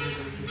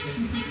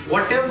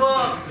 Whatever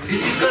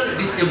physical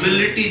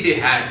disability they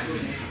had,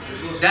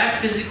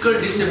 that physical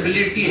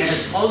disability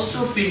has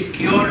also been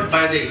cured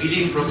by the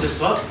healing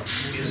process of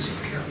music.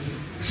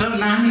 Sir,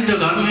 नानी तो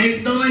घर में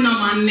एकदमै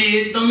नमान्ने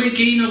एकदमै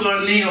केही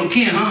नगर्ने हो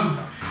के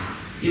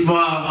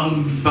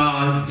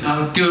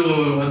त्यो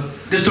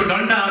त्यस्तो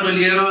डन्डाहरू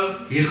लिएर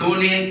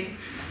हिर्काउने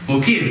हो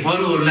कि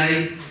अरूहरूलाई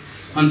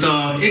अन्त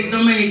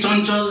एकदमै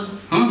चञ्चल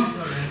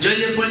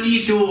जहिले पनि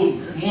त्यो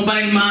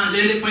मोबाइलमा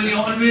जहिले पनि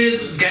अलवेज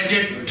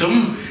ग्याजेट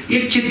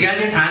एकछिन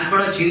ग्याजेट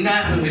हातबाट छिन्दा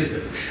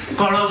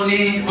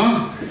कराउने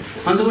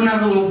अन्त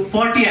उनीहरूको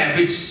पार्टी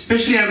ह्याबिट्स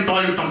स्पेसली आइम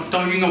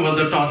talking about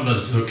the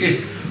टडलर्स okay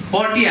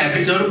party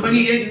ह्याबिट्सहरू पनि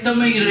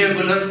एकदमै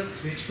इरेगुलर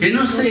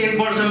हेर्नुहोस् त 1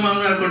 वर्षमा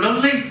उनीहरूको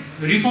डल्लै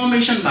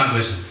रिफर्मेसन भएको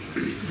छ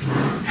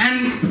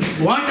and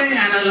what I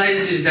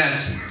analysed is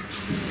that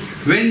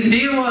when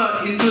they were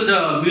into the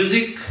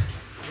music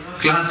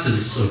classes,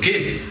 okay,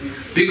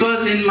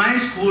 because in my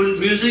school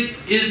music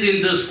is in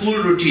the school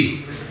routine.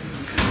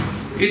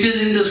 It is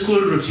in the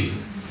school routine.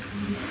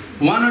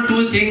 1 or 2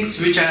 things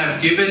which I have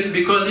given,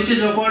 because it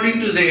is according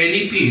to the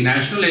NEP,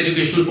 National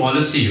Educational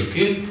Policy,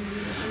 okay,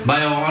 by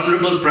our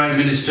Honorable Prime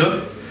Minister,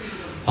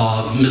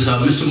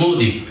 Mr.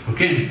 Modi,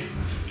 okay.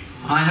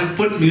 I have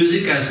put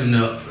music as a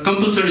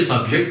compulsory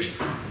subject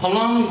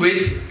along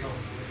with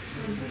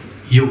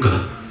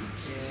yoga.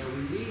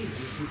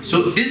 So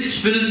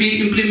this will be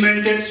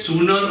implemented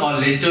sooner or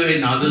later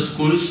in other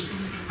schools.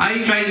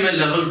 I tried my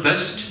level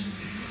best.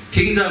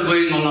 Things are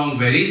going along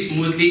very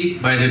smoothly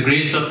by the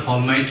grace of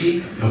Almighty,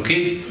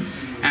 okay?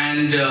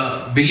 And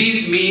believe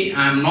me, I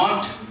am not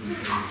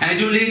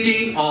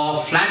adulating or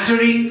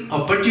flattering a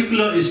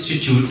particular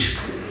institute.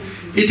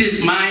 It is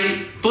my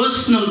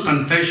personal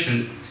confession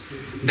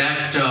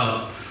that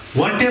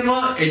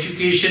whatever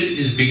education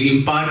is being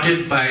imparted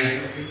by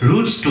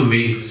Roots to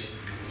Wings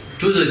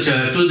to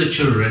the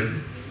children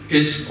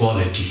is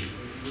quality.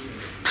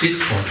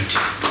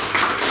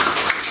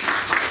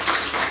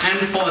 And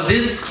for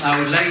this, I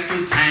would like to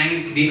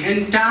thank the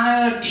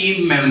entire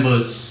team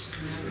members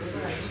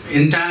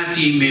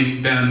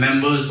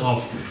of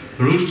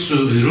Roots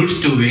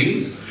to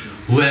Wings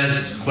who has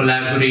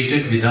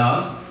collaborated with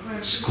our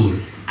school.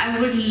 I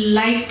would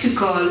like to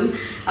call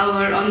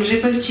our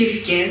Honorable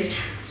Chief Guest,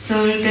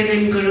 Sir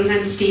Devan Gurung,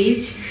 on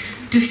stage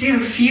to say a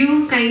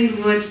few kind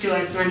words to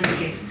us once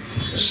again.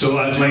 So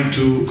I'd like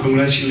to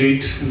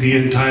congratulate the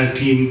entire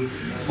team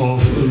of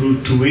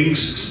Root to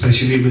Wings,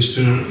 especially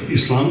Mr.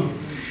 Islam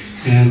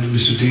and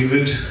Mr.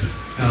 David.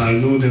 I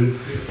know them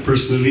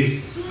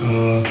personally.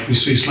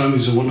 Mr. Islam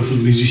is a wonderful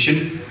musician.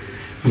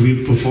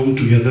 We've performed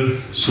together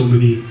so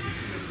many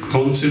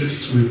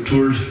concerts, we've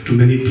toured to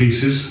many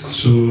places.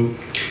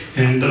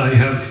 And I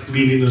have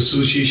been in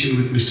association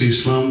with Mr.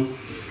 Islam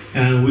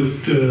and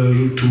with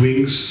Root to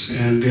Wings,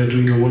 and they are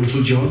doing a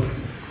wonderful job.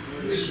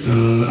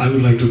 I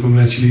would like to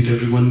congratulate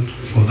everyone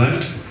for that,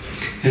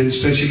 and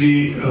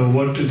especially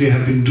what they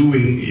have been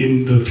doing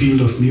in the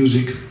field of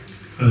music,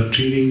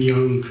 training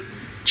young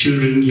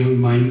children, young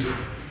mind.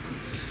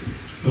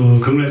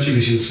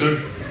 Congratulations,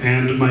 sir,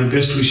 and my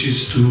best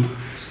wishes to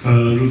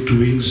Root to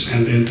Wings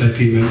and the entire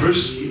team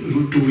members.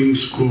 Root to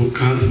Wings को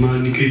काँधमा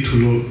निकै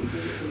ठुलो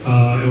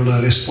एउटा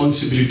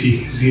responsibility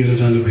दिएर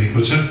जानुभएको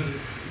छ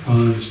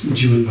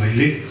जीवन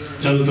भाइले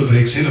जानु त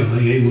भएको छैन होला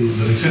यही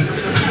हुनुहुँदो रहेछ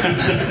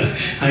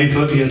I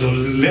thought he had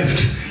already left.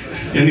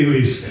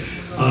 Anyways,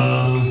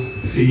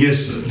 yes,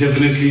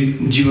 definitely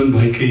जीवन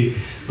भाइकै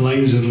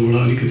लाइन्सहरूबाट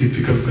अलिकति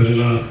पिकअप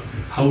गरेर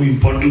how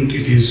important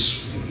it is,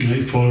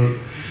 right, for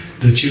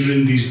the children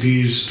these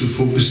days to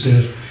focus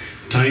their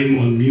time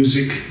on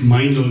music,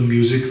 mind on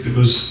music,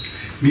 because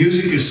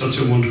music is such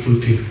a wonderful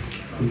thing.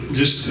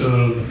 Just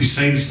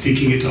besides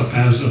taking it up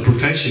as a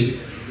profession,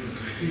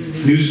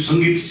 music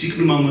सङ्गीत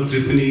सिक्नुमा मात्रै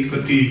पनि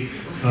कति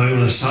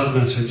एउटा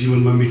साधना छ,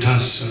 जीवनमा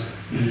मिठास छ,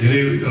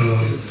 धेरै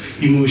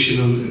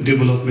इमोसनल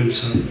डेभलपमेन्ट छ,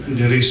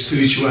 धेरै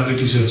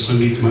स्पिरिचुअलिटी छ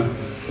सङ्गीतमा.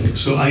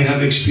 So I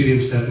have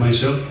experienced that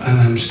myself, and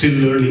I'm still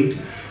learning.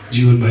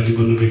 जीवन भाइले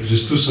भन्नुभएको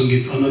जस्तो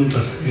सङ्गीत अनन्त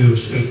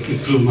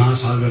यत्रो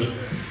महासागर,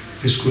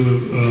 यसको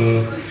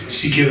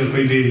सिकेर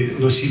कहिले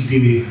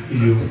नसिद्धिने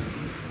यो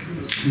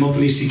म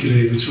पनि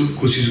सिकिरहेको छु,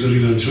 कोसिस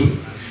गरिरहन्छु.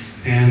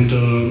 एन्ड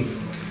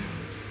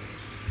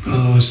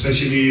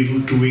स्पेसली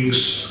रुट टु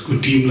विङ्सको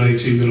टिमलाई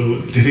चाहिँ मेरो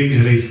धेरै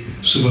धेरै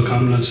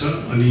शुभकामना छ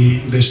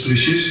अनि बेस्ट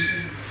विसेस.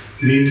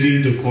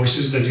 mainly the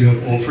courses that you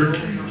have offered,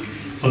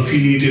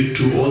 affiliated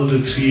to all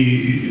the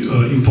three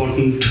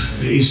important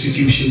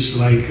institutions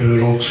like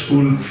Rock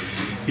School,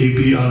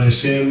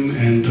 APRSM,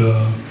 and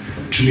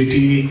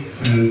Trinity,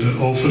 and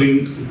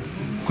offering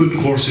good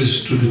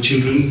courses to the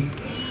children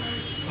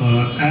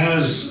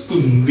as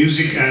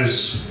music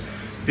as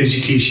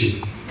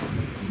education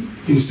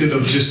instead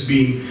of just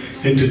being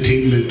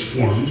entertainment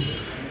form.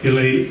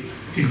 यसलाई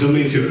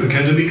एकदमै त्यो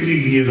academically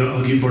लिएर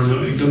अघि बढ्न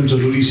एकदम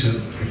जरुरी छ.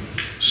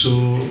 So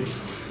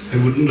I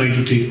wouldn't like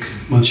to take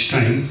much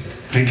time.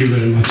 Thank you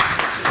very much.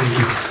 Thank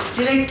you.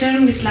 Director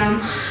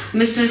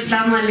Mr.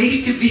 Islam Ali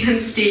to be on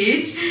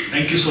stage.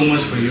 Thank you so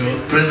much for your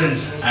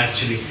presence.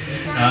 Actually,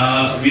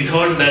 we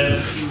thought that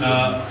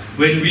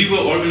when we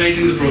were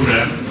organizing the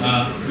program,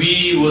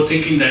 we were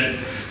thinking that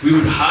we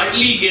would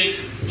hardly get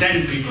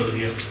 10 people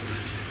here,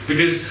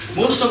 because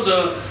most of the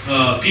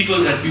people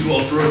that we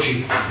were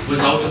approaching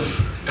was out of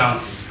town.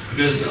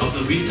 Because of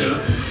the winter,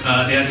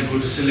 they had to go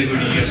to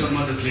Siliguri or some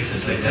other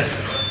places like that.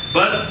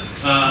 But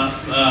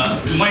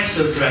to my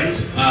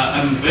surprise,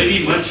 I'm very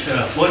much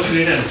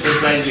fortunate and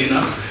surprised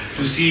enough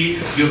to see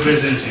your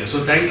presence here.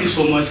 So thank you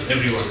so much,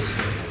 everyone.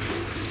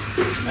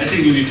 I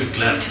think you need to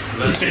clap.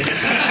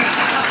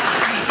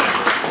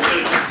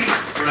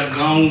 एउटा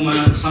गाउँमा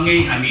सँगै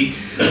हामी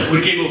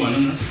हुर्केको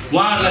भनौँ न,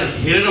 उहाँहरूलाई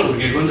हेरेर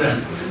हुर्केको नि त.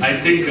 I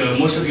think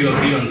most of you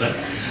agree on that.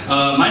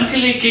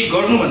 मान्छेले केही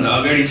गर्नुभन्दा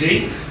अगाडि चाहिँ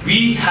we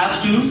have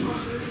to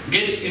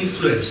get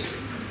influenced.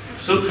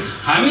 सो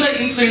हामीलाई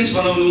इन्फ्लुएन्स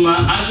बनाउनुमा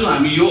आज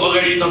हामी यो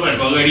अगाडि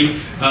तपाईँहरूको अगाडि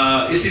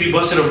यसरी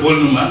बसेर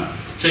बोल्नुमा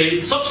चाहिँ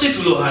सबसे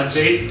ठुलो हात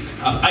चाहिँ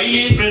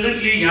अहिले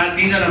प्रेजेन्टली यहाँ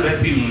 3 जना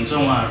व्यक्ति हुनुहुन्छ,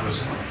 उहाँहरूको छ.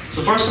 So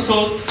first of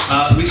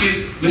all which is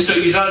mister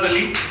Ijaz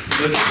Ali,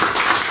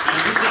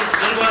 Mr.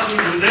 Sarvadun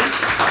Mundal,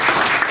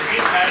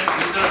 and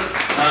Mr.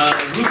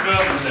 Rudra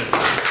Mundal.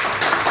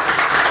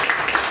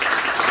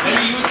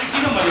 मैले यो चाहिँ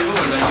किन भनेको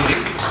भन्दाखेरि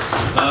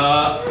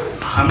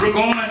हाम्रो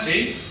गाउँमा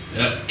चाहिँ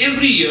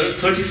एभ्री इयर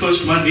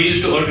 31st मा दे use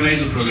to organise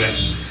a programme.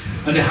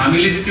 अनि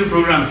हामीले चाहिँ त्यो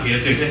प्रोग्राम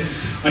हेर्थ्यौँ क्या.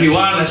 अनि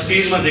उहाँहरूलाई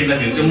स्टेजमा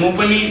देख्दाखेरि चाहिँ म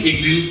पनि एक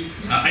दिन,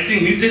 I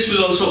think Nitesh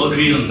will also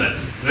agree on that,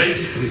 right,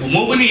 म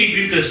पनि एक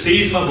दिन त्यो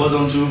स्टेजमा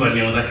बजाउँछु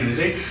भन्ने हुँदाखेरि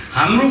चाहिँ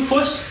हाम्रो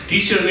फर्स्ट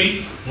टिचर नै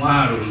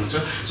उहाँहरू हुनुहुन्छ.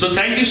 So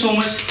thank you so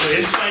much for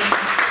inspiring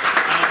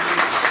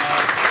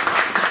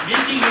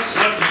making us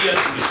what we are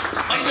today.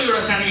 अर्को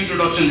एउटा सानो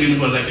इन्ट्रोडक्सन दिनु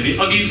पर्दाखेरि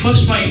अघि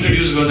फर्स्टमा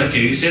इन्ट्रोड्युस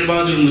गर्दाखेरि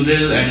शेरबहादुर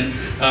मुदेल एन्ड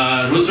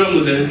रुद्र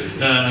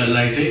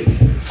मुदेललाई चाहिँ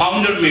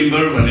फाउन्डर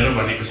मेम्बर भनेर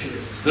भनेको थियो.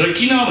 तर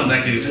किन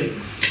भन्दाखेरि चाहिँ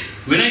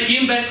when I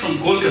came back from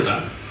Kolkata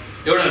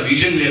एउटा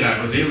भिजन लिएर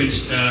आएको थिएँ, विच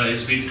इज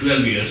बिन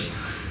 12 years.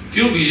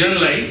 त्यो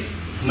भिजनलाई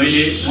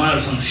मैले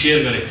उहाँहरूसँग सेयर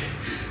गरेको थिएँ.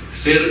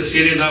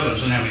 सेरेदा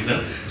भन्छौँ हामी त.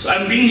 सो I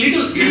am being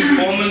little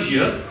informal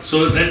here so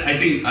that I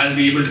think I will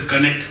be able to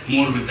connect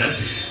more with that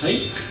है.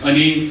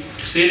 अनि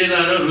सेरेदा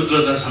र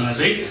रुद्रदासँग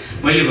चाहिँ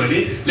मैले भने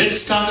let's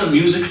start a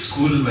music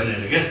school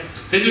भनेर क्या.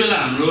 त्यति बेला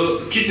हाम्रो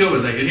के थियो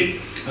भन्दाखेरि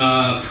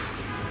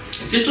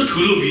त्यस्तो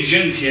ठुलो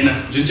भिजन थिएन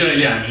जुन चाहिँ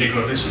अहिले हामीले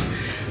गर्दैछौँ.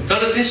 तर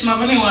त्यसमा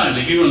पनि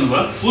उहाँहरूले के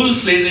गर्नुभयो, फुल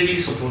फ्लेजेडली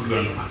सपोर्ट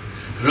गर्नुभयो.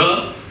 र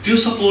त्यो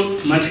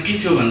सपोर्टमा चाहिँ के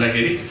थियो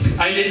भन्दाखेरि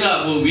अहिले त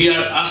अब we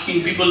are asking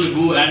people to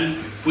go and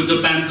putt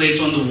the प्याम्पलेट्स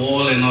on the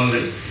वल एन्ड अल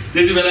है.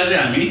 त्यति बेला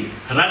चाहिँ हामी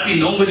राति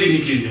 9 बजी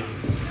निक्लिन्थ्यौँ.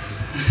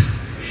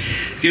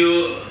 त्यो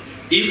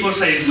A4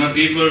 साइजमा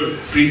पेपर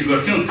प्रिन्ट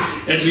गर्थ्यौँ,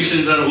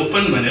 एडमिसन्स आर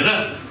ओपन भनेर.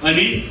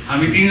 अनि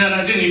हामी 3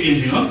 जना चाहिँ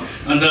निक्लिन्थ्यौँ.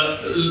 अन्त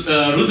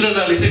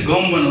रुद्रदाले चाहिँ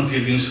गम बनाउँथ्यो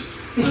दिउँसो.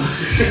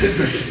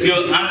 त्यो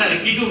आँटा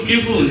के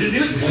पो हुन्थ्यो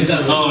त्यो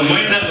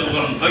मैदाको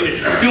गम. ओके,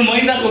 त्यो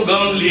मैदाको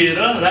गम लिएर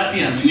राति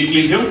हामी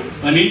निक्लिन्थ्यौँ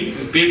अनि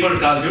पेपर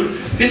टाल्थ्यौँ.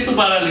 त्यस्तो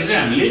पाराले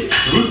चाहिँ हामीले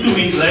रुट टु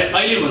विङ्सलाई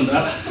अहिलेभन्दा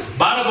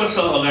 12 वर्ष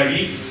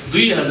अगाडि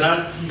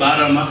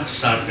 2012 मा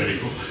स्टार्ट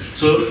गरेको.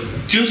 सो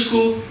त्यसको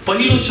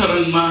पहिलो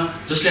चरणमा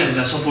जसले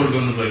हामीलाई सपोर्ट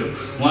गर्नुभयो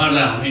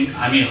उहाँहरूलाई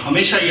हामी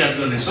हमेसा याद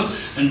गर्नेछौँ.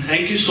 And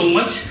thank you so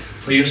much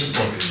for year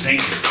support.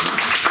 Thank you.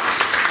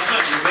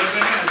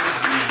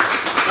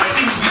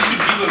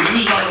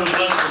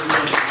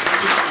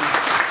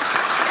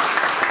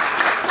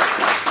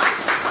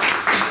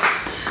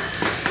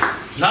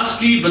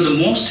 Lastly, but the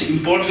most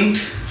important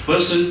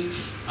person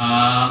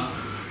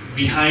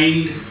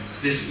behind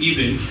this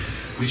event,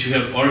 which we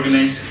have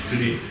organized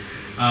today,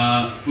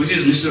 which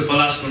is Mr.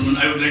 Palas Burman.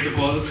 I would like to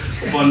call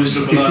upon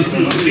Mr. Palas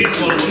Burman. Please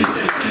call him.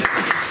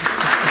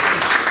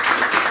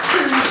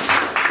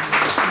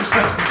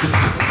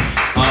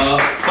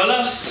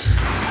 Palas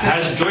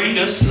has joined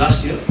us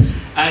last year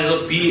as a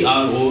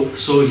PRO,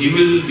 so he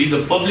will be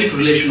the public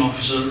relation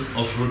officer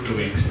of Root to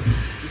Wings.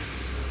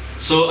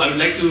 So I would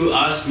like to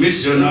ask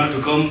Miss Jana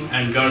to come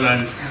and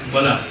garland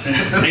Palas.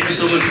 Thank you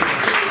so much.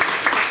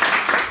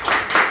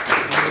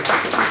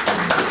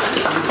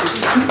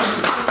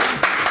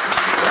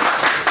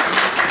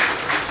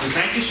 So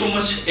thank you so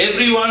much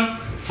everyone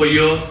for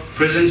your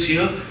presence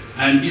here.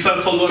 And if I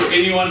forgot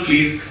anyone,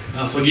 please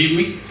forgive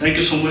me. Thank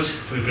you so much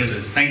for your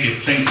presence. Thank you.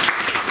 Thank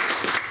you.